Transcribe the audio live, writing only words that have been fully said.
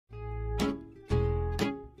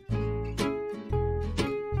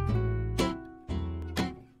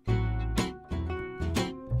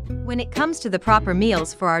When it comes to the proper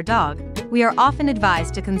meals for our dog, we are often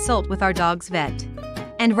advised to consult with our dog's vet.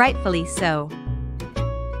 And rightfully so.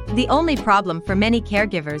 The only problem for many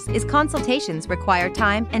caregivers is consultations require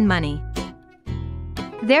time and money.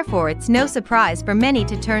 Therefore, it's no surprise for many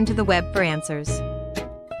to turn to the web for answers.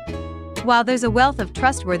 While there's a wealth of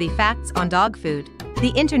trustworthy facts on dog food,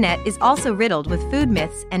 the internet is also riddled with food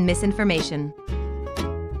myths and misinformation.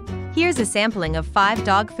 Here's a sampling of 5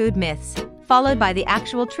 dog food myths, followed by the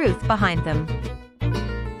actual truth behind them.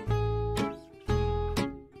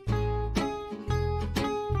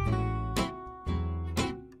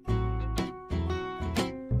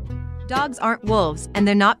 Dogs aren't wolves and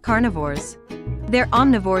they're not carnivores. They're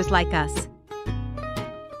omnivores like us.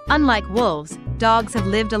 Unlike wolves, dogs have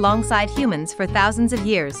lived alongside humans for thousands of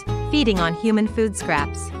years, feeding on human food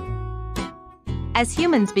scraps. As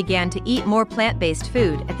humans began to eat more plant-based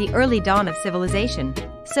food at the early dawn of civilization,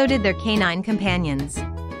 so did their canine companions.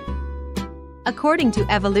 According to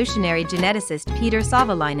evolutionary geneticist Peter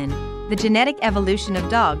Savolainen, the genetic evolution of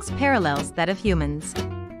dogs parallels that of humans.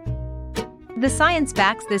 The science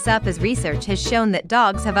backs this up as research has shown that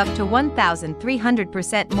dogs have up to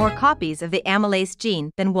 1,300% more copies of the amylase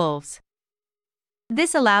gene than wolves.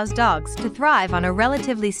 This allows dogs to thrive on a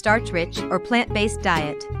relatively starch-rich or plant-based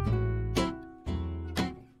diet.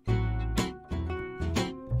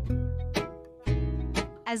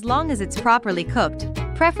 As long as it's properly cooked,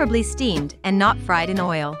 preferably steamed and not fried in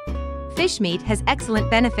oil. Fish meat has excellent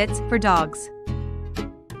benefits for dogs.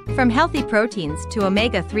 From healthy proteins to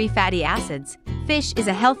omega-3 fatty acids, fish is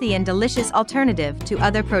a healthy and delicious alternative to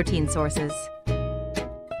other protein sources.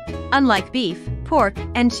 Unlike beef, pork,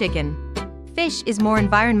 and chicken, fish is more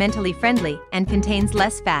environmentally friendly and contains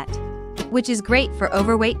less fat, which is great for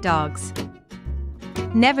overweight dogs.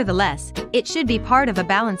 Nevertheless, it should be part of a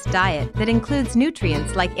balanced diet that includes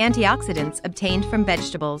nutrients like antioxidants obtained from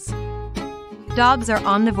vegetables. Dogs are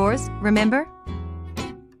omnivores, remember?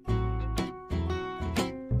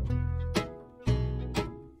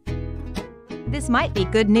 This might be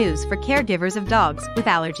good news for caregivers of dogs with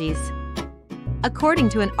allergies. According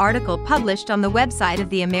to an article published on the website of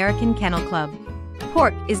the American Kennel Club,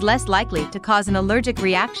 pork is less likely to cause an allergic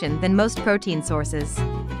reaction than most protein sources.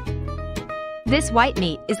 This white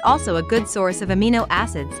meat is also a good source of amino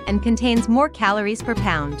acids and contains more calories per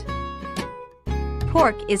pound.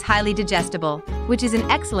 Pork is highly digestible, which is an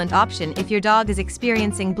excellent option if your dog is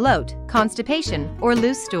experiencing bloat, constipation, or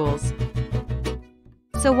loose stools.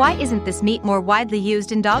 So why isn't this meat more widely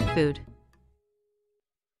used in dog food?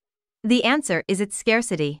 The answer is its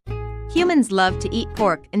scarcity. Humans love to eat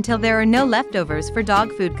pork until there are no leftovers for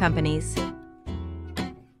dog food companies.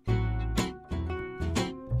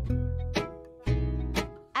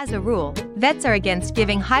 As a rule, vets are against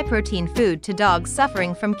giving high-protein food to dogs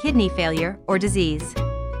suffering from kidney failure or disease.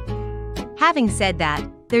 Having said that,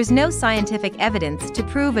 there's no scientific evidence to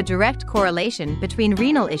prove a direct correlation between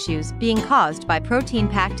renal issues being caused by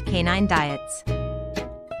protein-packed canine diets.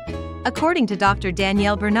 According to Dr.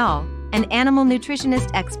 Danielle Bernal, an animal nutritionist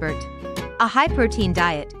expert, a high-protein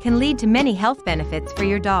diet can lead to many health benefits for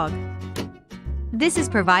your dog. This is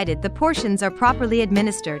provided the portions are properly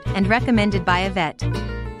administered and recommended by a vet.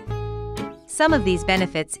 Some of these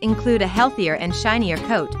benefits include a healthier and shinier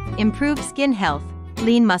coat, improved skin health,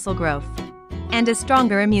 lean muscle growth, and a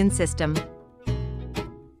stronger immune system.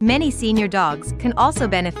 Many senior dogs can also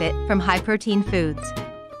benefit from high-protein foods.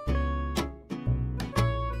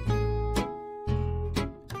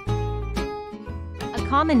 A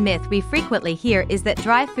common myth we frequently hear is that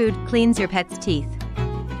dry food cleans your pet's teeth.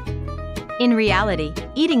 In reality,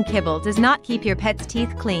 eating kibble does not keep your pet's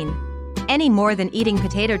teeth clean, any more than eating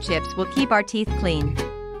potato chips will keep our teeth clean.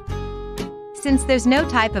 Since there's no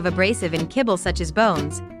type of abrasive in kibble such as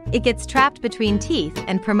bones, it gets trapped between teeth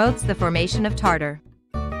and promotes the formation of tartar.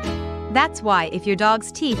 That's why if your dog's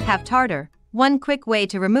teeth have tartar, one quick way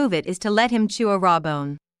to remove it is to let him chew a raw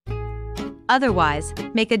bone. Otherwise,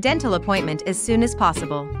 make a dental appointment as soon as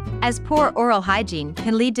possible, as poor oral hygiene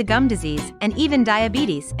can lead to gum disease and even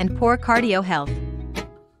diabetes and poor cardio health.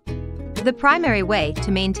 The primary way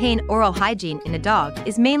to maintain oral hygiene in a dog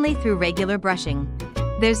is mainly through regular brushing.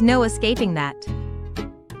 There's no escaping that.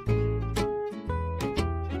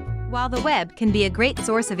 While the web can be a great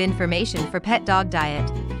source of information for pet dog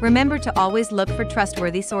diet, remember to always look for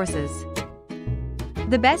trustworthy sources.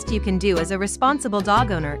 The best you can do as a responsible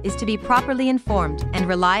dog owner is to be properly informed and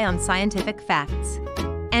rely on scientific facts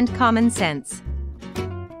and common sense.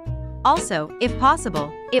 Also, if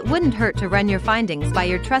possible, it wouldn't hurt to run your findings by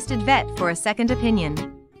your trusted vet for a second opinion.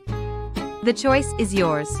 The choice is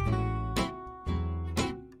yours.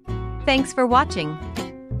 Thanks for watching.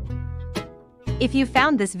 If you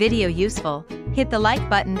found this video useful, hit the like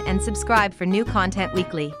button and subscribe for new content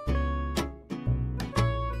weekly.